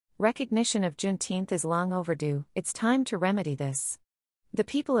Recognition of Juneteenth is long overdue. It's time to remedy this. The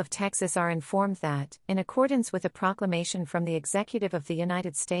people of Texas are informed that, in accordance with a proclamation from the Executive of the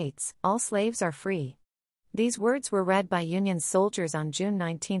United States, all slaves are free. These words were read by Union soldiers on June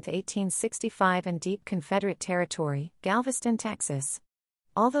 19, 1865 in deep Confederate territory, Galveston, Texas.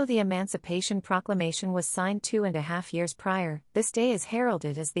 Although the Emancipation Proclamation was signed 2.5 years prior, this day is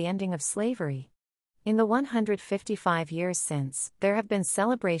heralded as the ending of slavery. In the 155 years since, there have been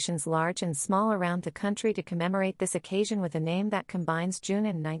celebrations large and small around the country to commemorate this occasion with a name that combines June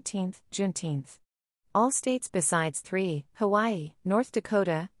and 19th, Juneteenth. All states besides 3, Hawaii, North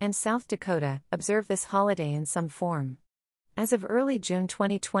Dakota, and South Dakota, observe this holiday in some form. As of early June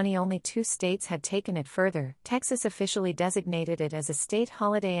 2020, only 2 states had taken it further. Texas officially designated it as a state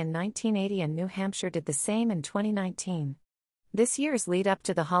holiday in 1980 and New Hampshire did the same in 2019. This year's lead-up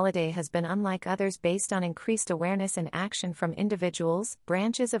to the holiday has been unlike others based on increased awareness and action from individuals,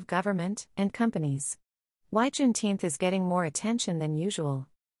 branches of government, and companies. Why Juneteenth is getting more attention than usual?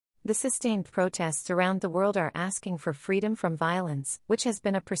 The sustained protests around the world are asking for freedom from violence, which has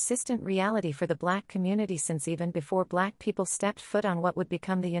been a persistent reality for the Black community since even before Black people stepped foot on what would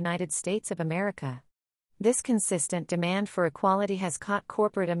become the United States of America. This consistent demand for equality has caught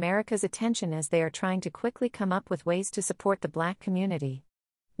corporate America's attention as they are trying to quickly come up with ways to support the Black community.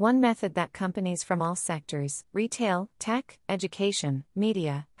 One method that companies from all sectors, retail, tech, education,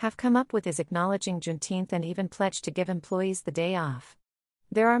 media, have come up with is acknowledging Juneteenth and even pledged to give employees the day off.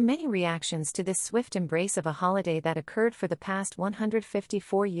 There are many reactions to this swift embrace of a holiday that occurred for the past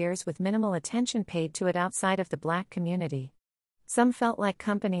 154 years with minimal attention paid to it outside of the Black community. Some felt like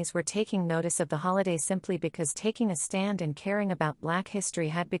companies were taking notice of the holiday simply because taking a stand and caring about Black history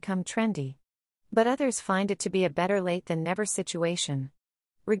had become trendy. But others find it to be a better late than never situation.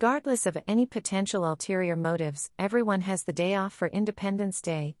 Regardless of any potential ulterior motives, everyone has the day off for Independence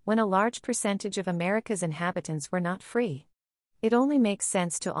Day, when a large percentage of America's inhabitants were not free. It only makes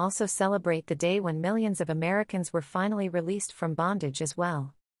sense to also celebrate the day when millions of Americans were finally released from bondage as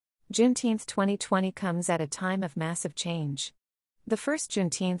well. Juneteenth 2020 comes at a time of massive change. The first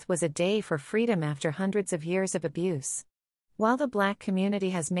Juneteenth was a day for freedom after hundreds of years of abuse. While the Black community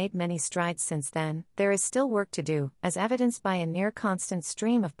has made many strides since then, there is still work to do, as evidenced by a near-constant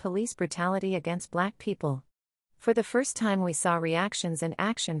stream of police brutality against Black people. For the first time we saw reactions and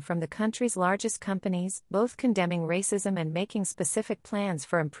action from the country's largest companies, both condemning racism and making specific plans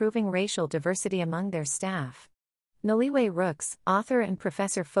for improving racial diversity among their staff. Noliwe Rooks, author and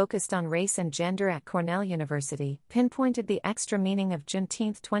professor focused on race and gender at Cornell University, pinpointed the extra meaning of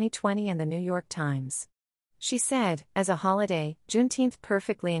Juneteenth 2020 in the New York Times. She said, as a holiday, Juneteenth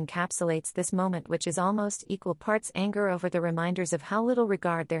perfectly encapsulates this moment, which is almost equal parts anger over the reminders of how little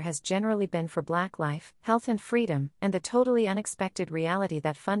regard there has generally been for Black life, health and freedom, and the totally unexpected reality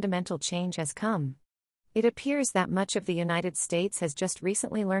that fundamental change has come. It appears that much of the United States has just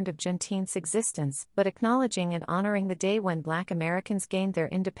recently learned of Juneteenth's existence, but acknowledging and honoring the day when Black Americans gained their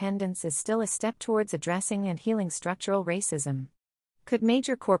independence is still a step towards addressing and healing structural racism. Could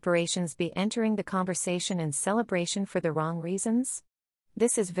major corporations be entering the conversation in celebration for the wrong reasons?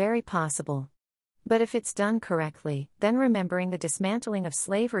 This is very possible. But if it's done correctly, then remembering the dismantling of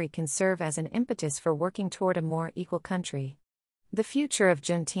slavery can serve as an impetus for working toward a more equal country. The future of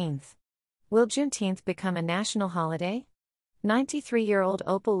Juneteenth. Will Juneteenth become a national holiday? 93-year-old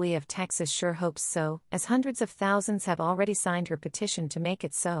Opal Lee of Texas sure hopes so, as hundreds of thousands have already signed her petition to make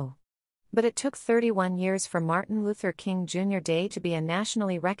it so. But it took 31 years for Martin Luther King Jr. Day to be a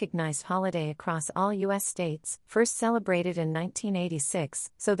nationally recognized holiday across all U.S. states, first celebrated in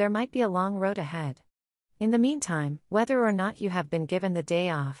 1986, so there might be a long road ahead. In the meantime, whether or not you have been given the day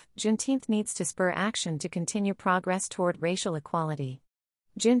off, Juneteenth needs to spur action to continue progress toward racial equality.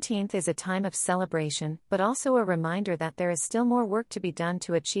 Juneteenth is a time of celebration, but also a reminder that there is still more work to be done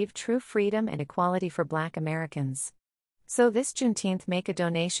to achieve true freedom and equality for Black Americans. So this Juneteenth, make a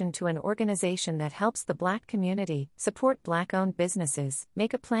donation to an organization that helps the Black community, support Black-owned businesses,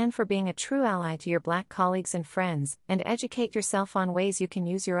 make a plan for being a true ally to your Black colleagues and friends, and educate yourself on ways you can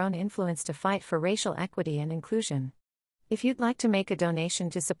use your own influence to fight for racial equity and inclusion. If you'd like to make a donation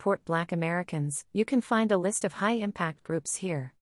to support Black Americans, you can find a list of high-impact groups here.